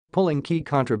pulling key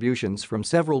contributions from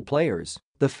several players.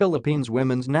 The Philippines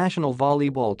women's national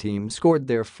volleyball team scored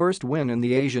their first win in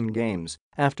the Asian Games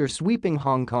after sweeping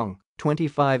Hong Kong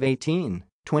 25-18,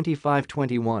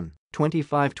 25-21,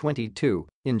 25-22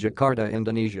 in Jakarta,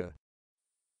 Indonesia.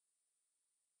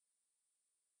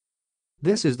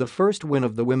 This is the first win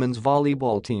of the women's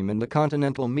volleyball team in the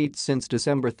continental meet since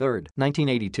December 3,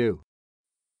 1982.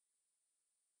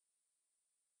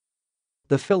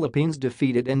 The Philippines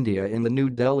defeated India in the New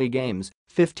Delhi Games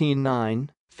 15-9,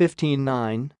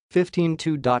 15-9,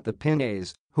 15-2. The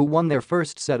Pinays, who won their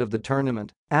first set of the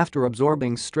tournament after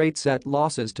absorbing straight-set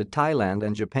losses to Thailand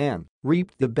and Japan,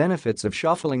 reaped the benefits of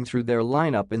shuffling through their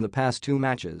lineup in the past two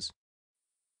matches.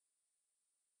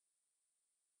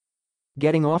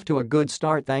 Getting off to a good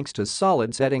start thanks to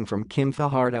solid setting from Kim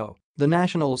Fajardo, the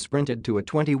Nationals sprinted to a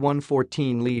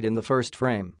 21-14 lead in the first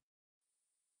frame.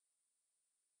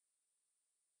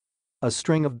 A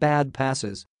string of bad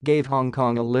passes gave Hong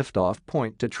Kong a liftoff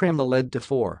point to trim the lead to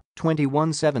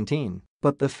 21-17,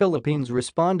 but the Philippines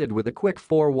responded with a quick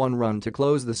 4-1 run to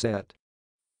close the set.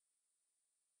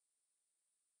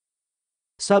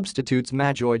 Substitutes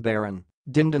Majoy Baron,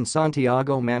 Dindon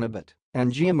Santiago Manabit,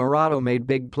 and Gia Murado made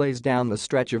big plays down the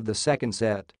stretch of the second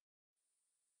set.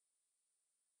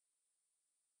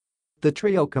 The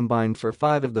trio combined for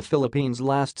 5 of the Philippines'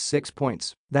 last 6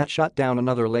 points that shut down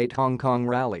another late Hong Kong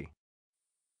rally.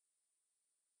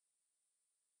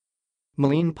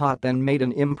 Malene Pot then made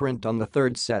an imprint on the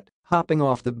third set, hopping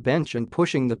off the bench and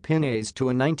pushing the Pinays to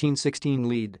a 19-16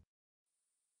 lead.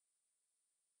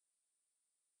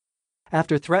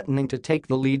 After threatening to take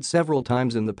the lead several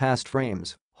times in the past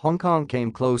frames, Hong Kong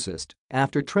came closest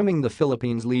after trimming the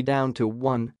Philippines' lead down to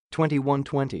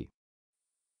 21-20.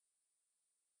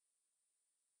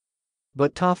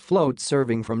 But tough float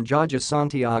serving from Jaja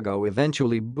Santiago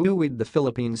eventually buoyed the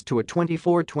Philippines to a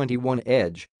 24-21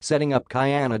 edge, setting up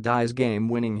Kiana Dai's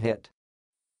game-winning hit.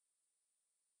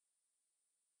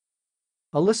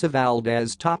 Alyssa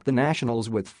Valdez topped the Nationals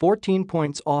with 14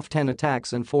 points off 10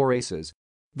 attacks and 4 aces.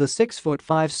 The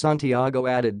 6'5" Santiago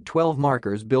added 12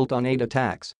 markers built on 8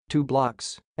 attacks, 2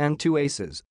 blocks, and 2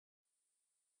 aces.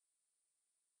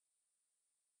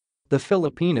 The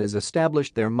Filipinas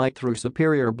established their might through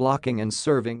superior blocking and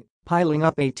serving, piling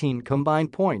up 18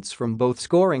 combined points from both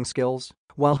scoring skills,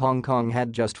 while Hong Kong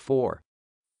had just 4.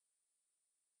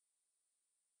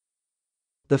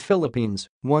 The Philippines,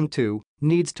 1-2,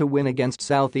 needs to win against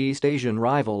Southeast Asian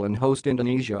rival and host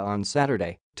Indonesia on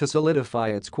Saturday to solidify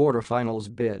its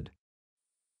quarterfinals bid.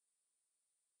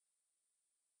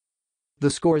 The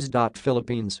scores: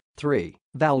 Philippines 3,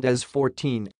 Valdez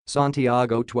 14,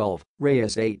 Santiago 12,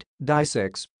 Reyes 8, Dai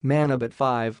 6, Manabit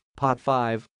 5, Pot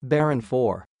 5, Baron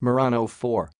 4, Morano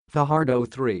 4, Fajardo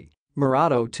 3,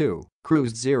 Murado 2,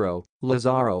 Cruz 0,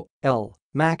 Lazaro, L,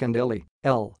 Macandilli,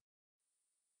 L.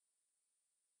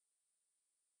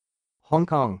 Hong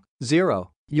Kong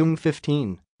 0, Yung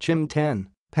 15, Chim 10,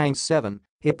 Pang 7,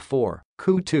 Ip 4,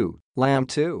 Ku 2, Lam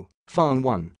 2, Fong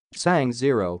 1, Sang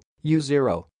 0, Yu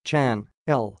 0, Chan,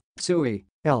 L, Sui,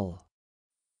 L.